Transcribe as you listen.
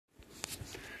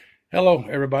Hello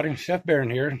everybody, Chef Baron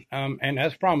here, and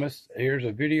as promised, here's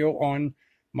a video on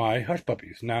my hush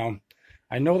puppies. Now,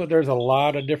 I know that there's a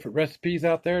lot of different recipes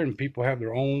out there and people have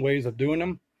their own ways of doing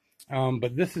them,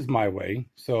 but this is my way,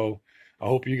 so I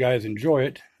hope you guys enjoy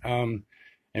it. And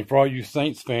for all you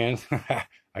Saints fans,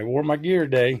 I wore my gear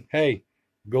today. Hey,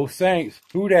 go Saints,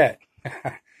 who dat?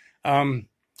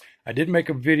 I did make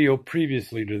a video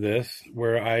previously to this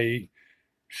where I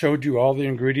showed you all the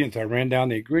ingredients. I ran down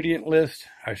the ingredient list.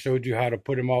 I showed you how to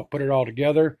put it all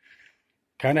together.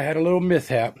 Kind of had a little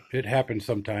mishap. It happens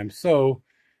sometimes. So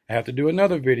I have to do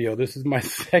another video. This is my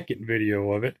second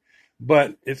video of it,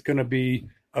 but it's going to be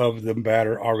of the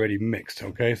batter already mixed.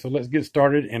 Okay, so let's get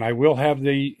started. And I will have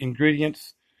the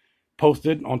ingredients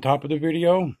posted on top of the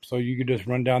video. So you can just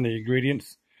run down the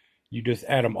ingredients. You just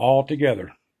add them all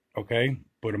together. Okay,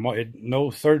 put them all in no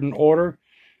certain order.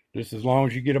 Just as long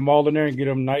as you get them all in there and get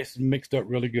them nice and mixed up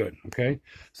really good, okay?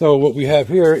 So what we have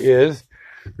here is,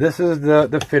 this is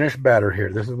the finished batter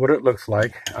here. This is what it looks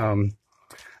like.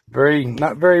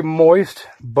 Not very moist,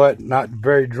 but not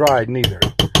very dry neither,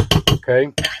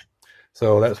 okay?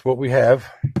 So that's what we have.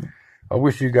 I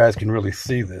wish you guys can really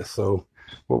see this. So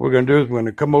what we're going to do is we're going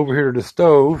to come over here to the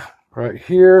stove right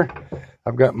here.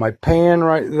 I've got my pan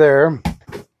right there.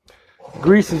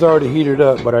 Grease is already heated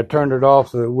up, but I turned it off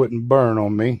so it wouldn't burn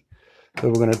on me. So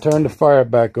we're going to turn the fire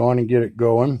back on and get it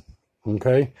going.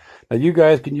 Okay. Now you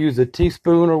guys can use a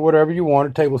teaspoon or whatever you want,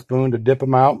 a tablespoon, to dip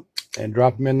them out and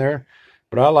drop them in there.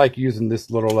 But I like using this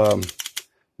little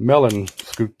melon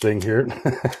scoop thing here.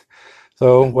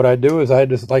 So what I do is I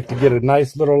just like to get a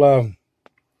nice little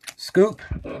scoop,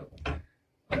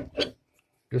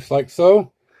 just like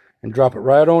so, and drop it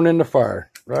right on in the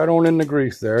fire, right on in the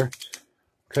grease there.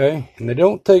 Okay, and they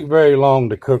don't take very long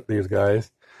to cook, these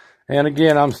guys. And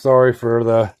again, I'm sorry for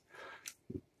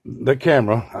the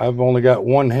camera. I've only got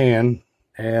one hand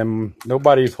and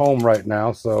nobody's home right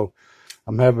now, so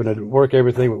I'm having to work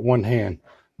everything with one hand.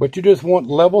 But you just want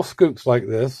level scoops like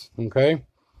this, okay?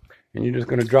 And you're just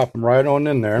going to drop them right on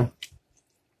in there.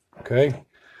 Okay,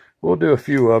 we'll do a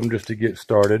few of them just to get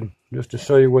started, just to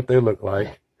show you what they look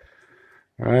like.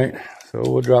 All right, so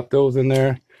we'll drop those in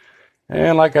there.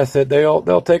 And like I said,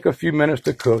 they'll take a few minutes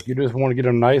to cook. You just want to get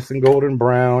them nice and golden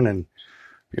brown, and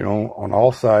you know, on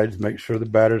all sides, make sure the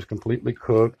batter is completely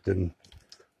cooked. And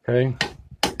okay,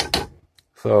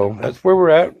 so that's where we're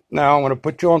at. Now I'm going to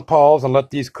put you on pause and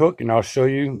let these cook, and I'll show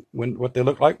you what they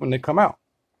look like when they come out.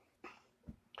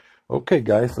 Okay,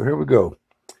 guys, so here we go.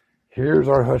 Here's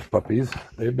our hush puppies.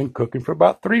 They've been cooking for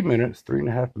about 3 minutes,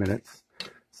 3.5 minutes.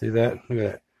 See that? Look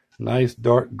at that nice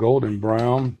dark golden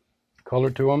brown color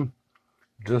to them.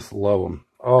 Just love them.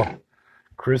 Oh,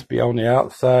 crispy on the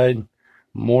outside,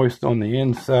 moist on the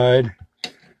inside.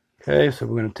 Okay, so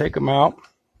we're going to take them out.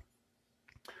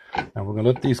 Now we're going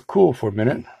to let these cool for a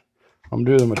minute. I'm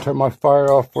going to turn my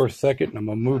fire off for a second, and I'm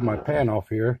going to move my pan off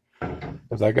here,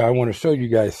 because I want to show you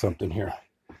guys something here.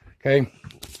 Okay,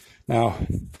 now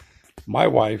my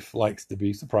wife likes to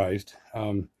be surprised,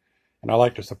 and I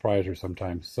like to surprise her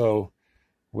sometimes. So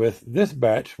with this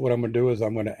batch, what I'm going to do is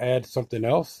I'm going to add something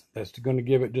else that's going to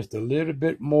give it just a little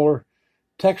bit more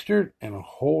texture and a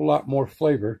whole lot more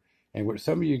flavor, and what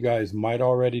some of you guys might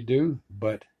already do,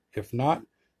 but if not,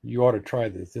 you ought to try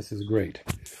this. This is great.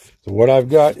 So what I've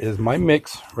got is my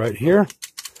mix right here.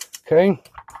 Okay,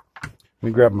 let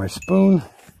me grab my spoon,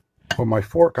 or my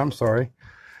fork, I'm sorry.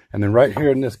 And then right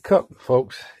here in this cup,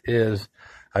 folks, is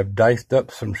I've diced up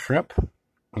some shrimp.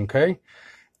 Okay,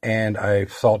 and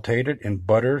I've sauteed it in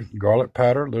butter, garlic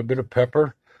powder, a little bit of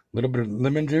pepper, a little bit of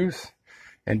lemon juice,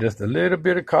 and just a little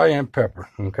bit of cayenne pepper,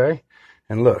 okay?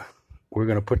 And look, we're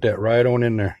going to put that right on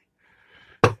in there.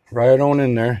 Right on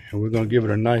in there, and we're going to give it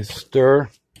a nice stir,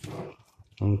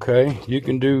 okay? You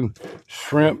can do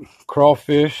shrimp,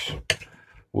 crawfish,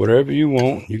 whatever you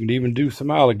want. You can even do some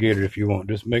alligator if you want.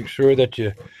 Just make sure that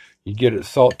you get it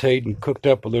sauteed and cooked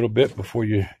up a little bit before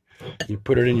you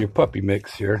put it in your puppy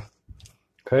mix here.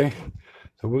 Okay,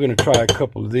 so we're going to try a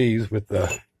couple of these with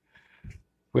the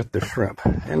shrimp.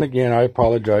 And again, I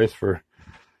apologize for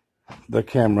the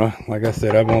camera. Like I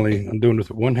said, I'm doing this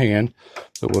with one hand.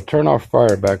 So we'll turn our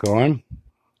fire back on.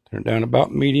 Turn it down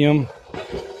about medium.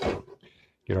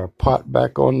 Get our pot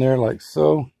back on there like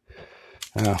so.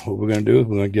 Now what we're going to do is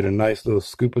we're going to get a nice little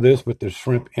scoop of this with the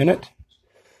shrimp in it.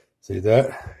 See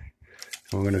that?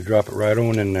 And we're going to drop it right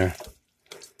on in there.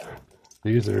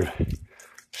 These are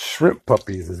shrimp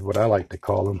puppies is what I like to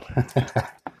call them.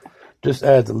 Just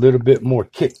adds a little bit more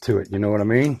kick to it, you know what I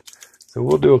mean? So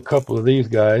we'll do a couple of these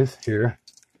guys here.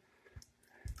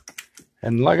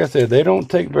 And like I said, they don't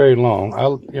take very long.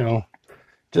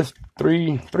 Just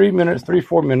 3 minutes,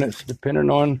 4 minutes, depending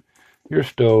on your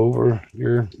stove or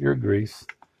your grease.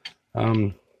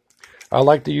 I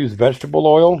like to use vegetable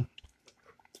oil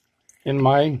in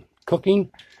my cooking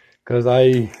because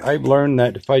I've learned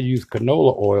that if I use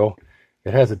canola oil,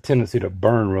 it has a tendency to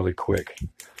burn really quick.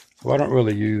 So I don't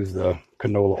really use the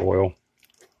canola oil.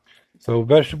 So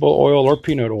vegetable oil or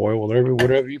peanut oil,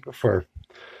 whatever you prefer.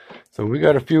 So we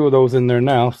got a few of those in there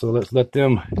now. So let's let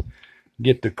them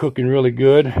get to cooking really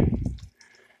good.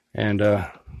 And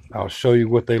I'll show you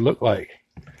what they look like.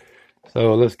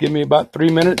 So let's give me about 3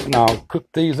 minutes and I'll cook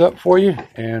these up for you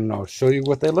and I'll show you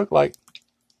what they look like.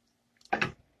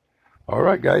 All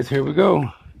right, guys, here we go.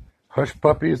 Hush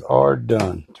puppies are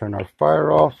done. Turn our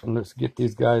fire off and let's get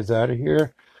these guys out of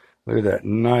here. Look at that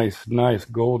nice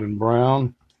golden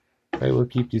brown. Okay, we'll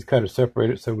keep these kind of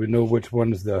separated so we know which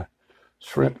one is the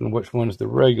shrimp and which one is the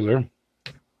regular.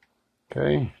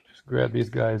 Okay, just grab these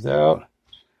guys out,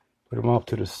 put them off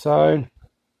to the side.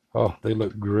 Oh, they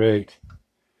look great.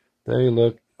 They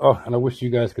look, oh, and I wish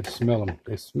you guys could smell them.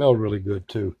 They smell really good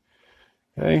too.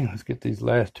 Okay, let's get these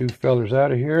last two fellers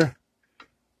out of here.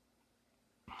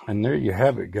 And there you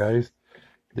have it, guys.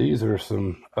 These are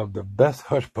some of the best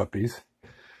hush puppies.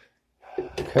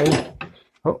 Okay.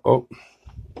 Oh.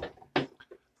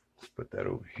 Let's put that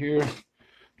over here.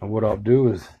 And what I'll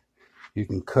do is you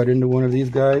can cut into one of these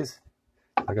guys.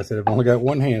 Like I said, I've only got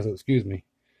one hand, so excuse me.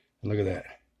 And look at that.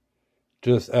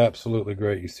 Just absolutely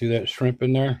great. You see that shrimp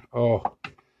in there? Oh,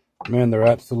 man, they're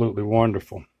absolutely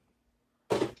wonderful.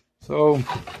 So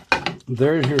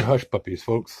there's your hush puppies,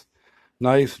 folks.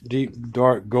 Nice, deep,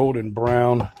 dark, golden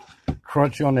brown,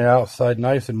 crunchy on the outside,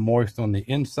 nice and moist on the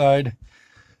inside.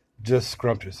 Just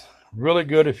scrumptious. Really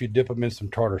good if you dip them in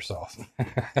some tartar sauce.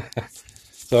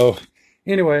 So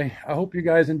anyway, I hope you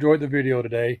guys enjoyed the video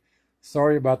today.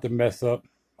 Sorry about the mess up.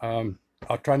 I'll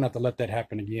try not to let that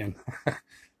happen again.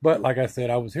 But like I said,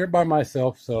 I was here by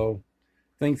myself, so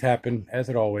things happen as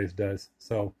it always does.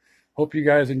 So hope you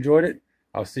guys enjoyed it.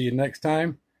 I'll see you next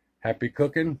time. Happy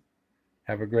cooking.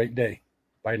 Have a great day.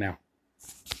 Bye now.